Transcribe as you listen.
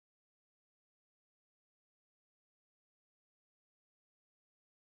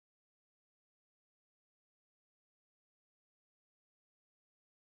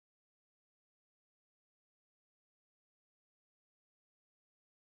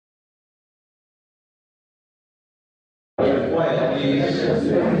We have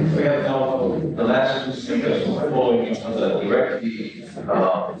now the last two speakers following each other directly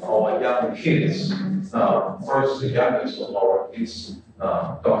our young kids. First, the youngest of our kids,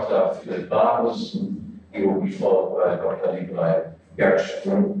 Dr. Philipp Bagus. He will be followed by Dr. Nikolai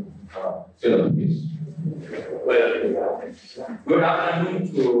Gershon. Philipp, please. Well, good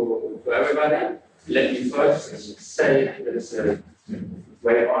afternoon to everybody. Let me first say that it's a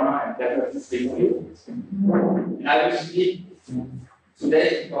great honor and pleasure to speak with you. And I will speak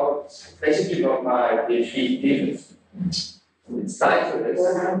today basically about my PhD thesis. Its title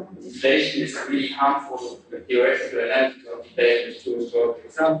is Deflation is a really harmful theoretical analysis of deflation with two historical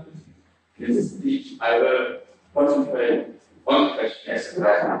examples. In this speech, I will concentrate on the question as a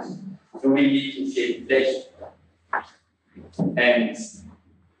crisis. Do we need to fear deflation? And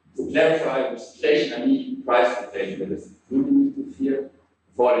to clarify with deflation, I mean price deflation. That is, do we need to fear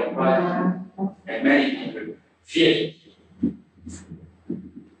falling prices? And many people fear it.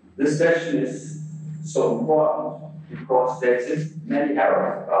 This question is so important because there exist many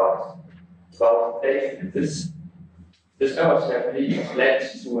errors about inflation. This errors have led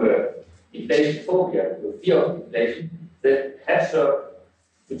to a inflation phobia, to a fear of inflation that has served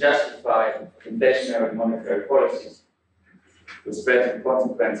to justify inflationary monetary policies with spreading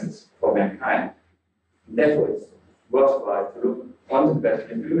consequences for mankind. And therefore, it's worthwhile to look on the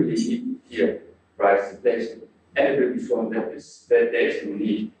question if we really need to fear price inflation, and it will be shown that there is no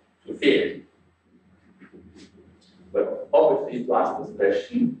need to fear it. But obviously, to answer this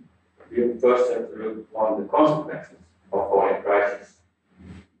question, we first have to look on the consequences of falling prices.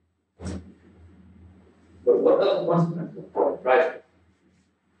 But what are the consequences of falling prices?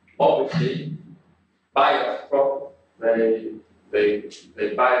 Obviously, buyers profit.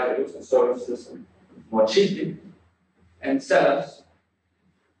 They buy their goods and services more cheaply, and sellers,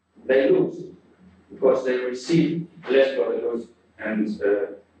 they lose because they receive less for the goods and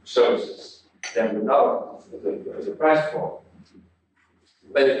services than without the price fall.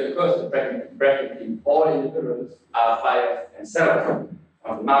 But of course, practically all individuals are buyers and sellers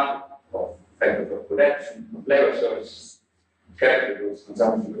on the market of factors of production, of labor services, capital goods,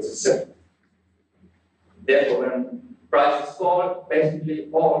 consumption goods, etc. Therefore, when prices fall, basically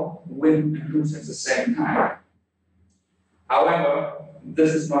all win and lose at the same time. However,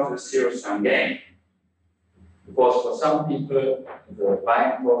 this is not a zero-sum game, because for some people, the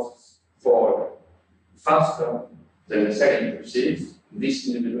buying costs fall faster than the selling proceeds. These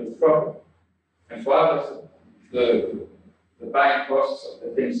individuals profit. And for others, the buying costs of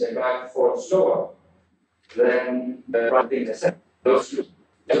the things they buy fall slower than the things they sell. Those lose.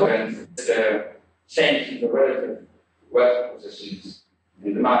 The change in the relative wealth positions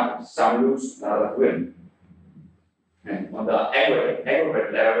in the market. Some lose, others win. And on the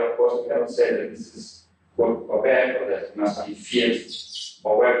aggregate level, of course, we cannot say that this is good or bad, or that it must be feared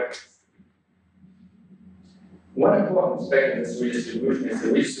or welcomed. One important aspect of this redistribution is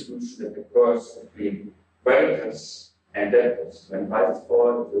the redistribution that occurs between creditors and debtors. When prices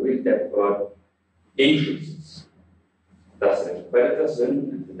fall, the real debt burden increases. Thus, the creditors win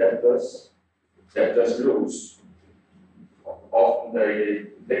and the debtors lose. Often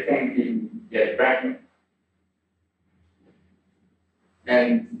they can't even get bankrupt.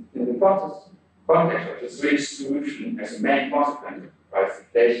 And in the context of this redistribution as a main consequence of price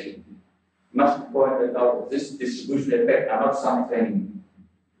inflation, it must be pointed out that this distribution effect are not something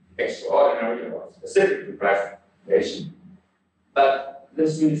extraordinary or specific to price inflation, but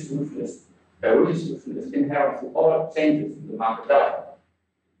this redistribution is inherent to all changes in the market data.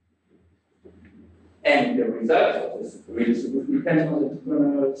 And the result of this redistribution depends on the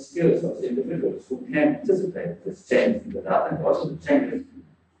entrepreneurial skills of the individuals who can anticipate this change in the data and also the changes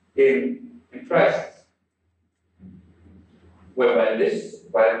in prices. While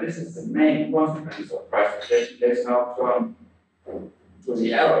this is the main consequence of price inflation, let's now turn to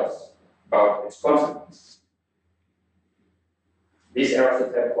the errors about its consequences. These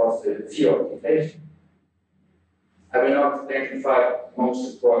errors that have caused the fear of deflation. I will now identify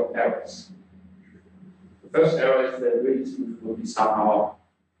most important errors. The first error is that redistribution will be somehow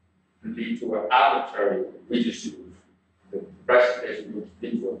lead to an arbitrary redistribution. The price inflation will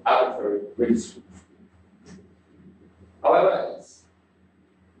lead to an arbitrary redistribution. However,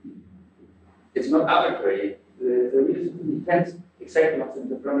 it's not arbitrary. The redistribution depends exactly on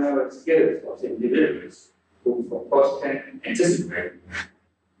the entrepreneurial skills of the individuals, who of course can anticipate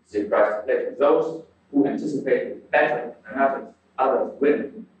the price inflation. Those who anticipate it better than others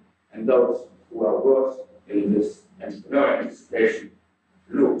win, and those who are worse in this entrepreneurial anticipation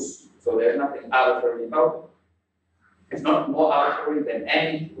lose. So there's nothing arbitrary about it. It's not more arbitrary than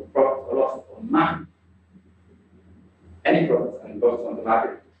any profit or loss on money. Any profits and losses on the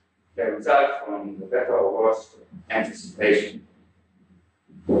market can result from the better or worse anticipation.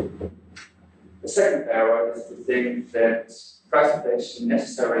 The second error is to think that price inflation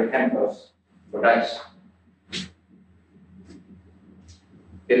necessarily hampers production.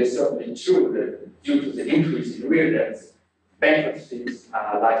 It is certainly true that due to the increase in real debts, bankruptcies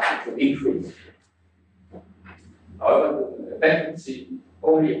are likely to increase. However, the bankruptcy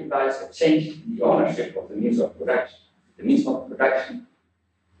only implies a change in the ownership of the means of production. The means of production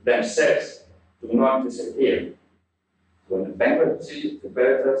themselves do not disappear. So in bankruptcy, the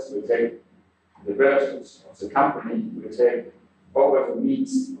creditors will take, the relatives of the company will take over the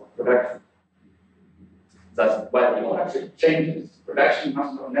means of production. Thus, while the ownership changes, production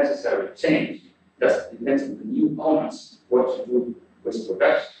must not necessarily change. Thus, it depends on the new owners what to do with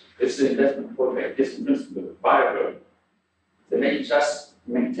production. If the investment project is in principle viable, they may just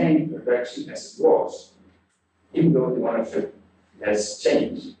maintain production as it was, even though the ownership has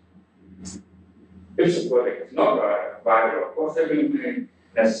changed. If the project is not viable, of course, there will be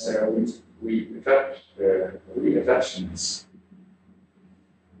necessary readjustments.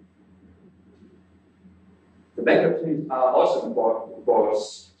 The bankruptcies are also important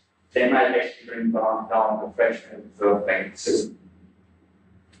because they might actually bring down the fractional reserve banking system.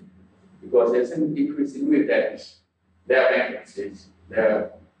 Because there's an increase in real debt, there are bankruptcies, there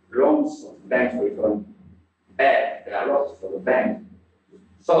are loans of the bank to return back, there are losses for the bank,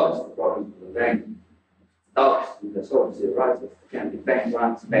 solvency problems for the bank, doubts in the solvency arises, can be bank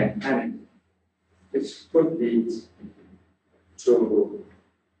runs, bank panic, which could lead to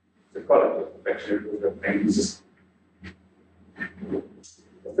the quality of the fractional reserve banking system.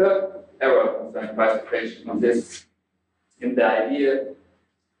 The third error concerning price inflation consists in the idea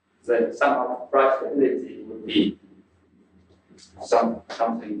that somehow price stability would be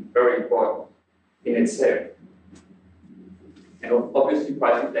something very important in itself. And obviously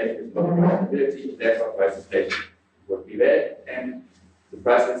price inflation is not price stability, therefore price inflation would be bad, and the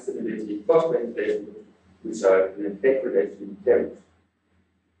price instability caused by inflation would result in a degradation in tariffs.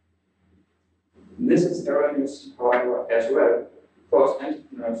 This is erroneous, however, as well, because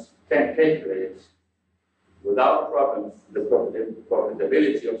entrepreneurs can calculate without problems the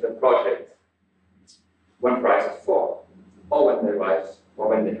profitability of the project when prices fall, or when they rise, or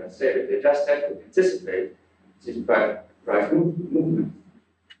when they are stable. They just have to anticipate this price movement.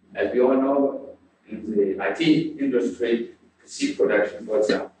 As we all know, in the IT industry, PC production, for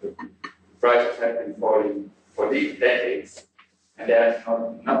example, prices have been falling for decades, and there's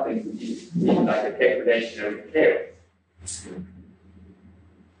nothing even like a calculation of care.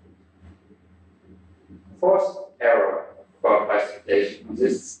 Fourth error about price inflation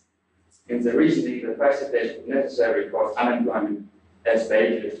consists in the reasoning that price inflation is necessary because unemployment as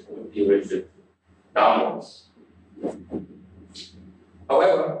wages would be rigid downwards.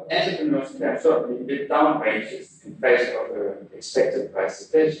 However, entrepreneurs can certainly bid down wages in face of expected price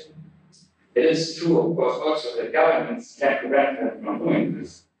inflation. It is true, of course, also that governments can prevent them from doing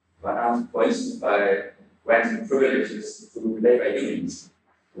this, for instance, by granting privileges to labor unions.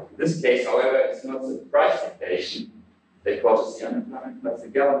 In this case, however, it's not the price inflation that causes the unemployment, but the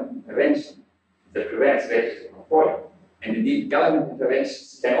government intervention that prevents wages from falling. And indeed, government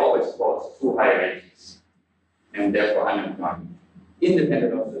interventions can always cause too high wages, and therefore unemployment,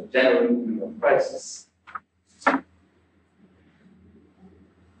 independent of the general movement of prices.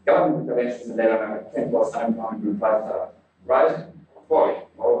 Government interventions in the labor market can cause unemployment when prices are rising or falling,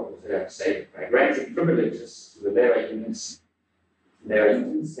 or they are safe by granting privileges to the labor unions. Labor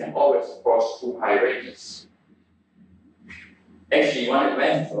unions can always cause too high wages. Actually, one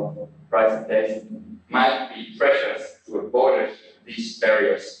advantage of price inflation might be pressures to abolish these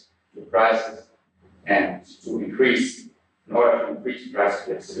barriers to prices and to increase, in order to increase price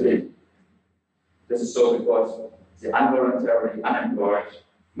flexibility. This is so because the involuntarily unemployed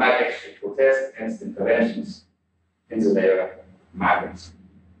might actually protest against interventions in the labor market.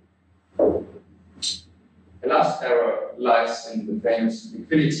 The last error lies in the famous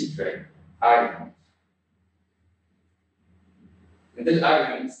liquidity trade argument. In this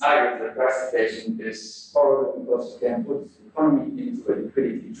argument, it's argued that price inflation is horrible because you can put the economy into a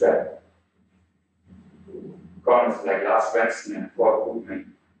liquidity trap. Economists like Lars Svensson and Paul Krugman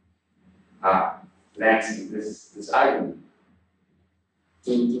are lancing this argument.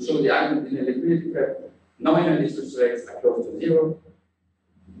 To show the argument in a liquidity trap, nominal interest rates are close to zero.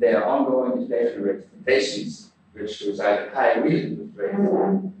 There are ongoing inflationary expectations, which result in high real interest rates.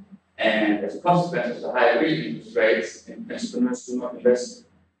 And as a consequence of the high real interest rates, entrepreneurs do not invest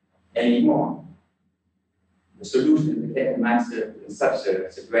anymore. The solution in such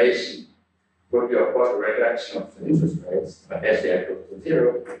a situation would be, of course, a reduction of the interest rates, but as they are close to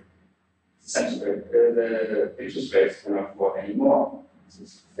zero, the interest rates cannot fall anymore. This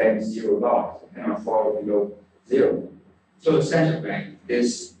is famous zero bound, it cannot fall below zero. So the central bank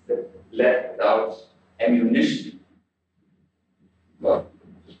is left without ammunition. Well,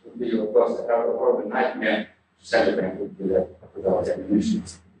 it would be, of course, a horrible nightmare. The central bank would be left without ammunition.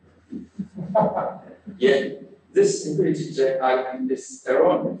 Yet, this liquidity check argument is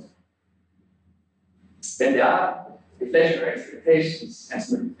erroneous. When there are deflationary expectations and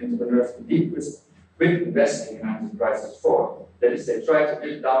some entrepreneurs believe with investing in until prices fall, that is, they try to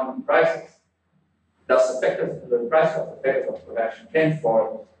build down prices. Thus, the price of effective production can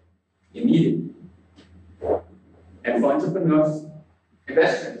fall immediately. And for entrepreneurs,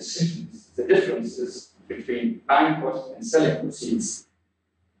 investment decisions, the differences between buying costs and selling proceeds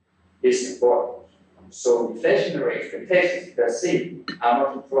is important. So deflationary expectations per se are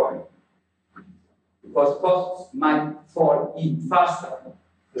not important, because costs might fall even faster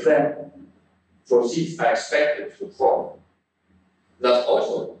than proceeds are expected to fall. Thus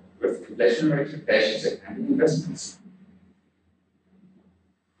also with deflationary expectations there can be investments.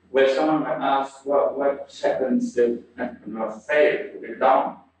 Well, someone might ask, what happens if entrepreneurs fail to bring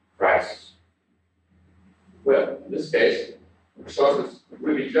down prices? Well, in this case, resources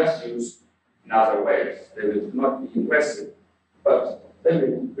will be just used in other ways. They will not be invested, but they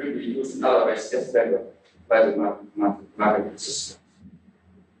will be used in other ways as favored by the market system.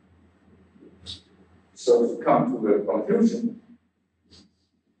 So to come to a conclusion,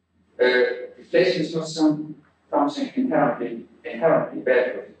 deflation is not something inherently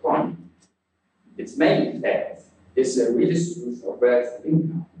bad for the economy. Its main effect is a redistribution of wealth and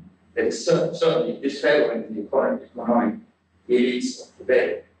income that is certainly disfavoring the economic elites of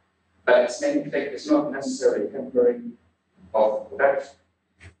today. But its main effect is not necessarily temporary of production.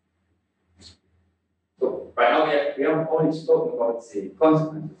 So by now we have only spoken about the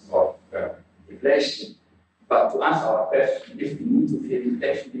consequences of deflation. But to answer our question, if we need to fear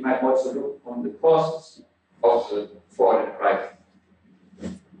deflation, we might also look on the causes of the fall in prices.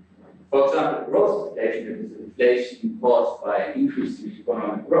 For example, growth deflation, is inflation caused by an increase in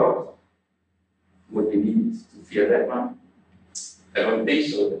economic growth. Would we need to fear that one? I don't think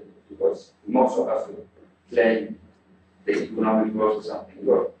so, because most of us would claim the economic growth is something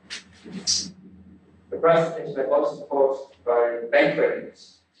good. The price deflation is also caused by bank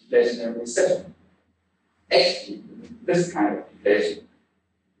revenues, deflation and recession. Actually, this kind of deflation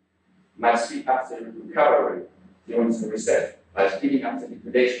might speed up the recovery during the recession by speeding up the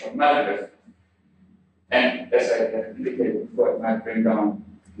liquidation of malinvestment. And as I have indicated before, it might bring down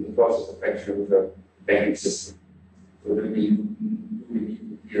the process of pressure with the banking system. So do we need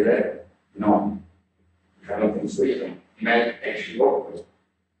to fear that? No, I don't think so either. It might actually work with it.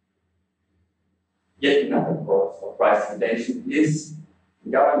 Yet another cause for price deflation is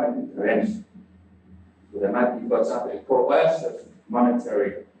government intervention. So there might be, for example, a coercive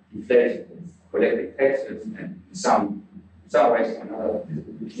monetary deflation, collecting taxes, and in some ways or another,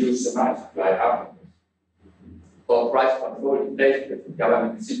 reduce the money supply upwards. Or price control inflation, if the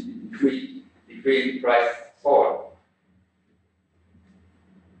government simply decree price fall.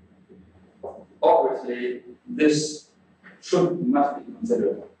 Obviously, this must be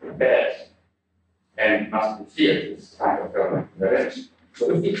considered bad and must be feared, this kind of government intervention.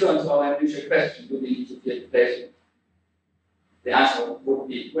 So if we turn to our initial question, do we need to fear deflation? The answer would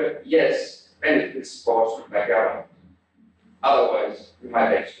be, well, yes, when it is caused by government. Otherwise, we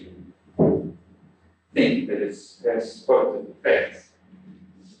might actually think that it has positive effects.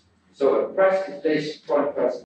 So a price deflation, foreign price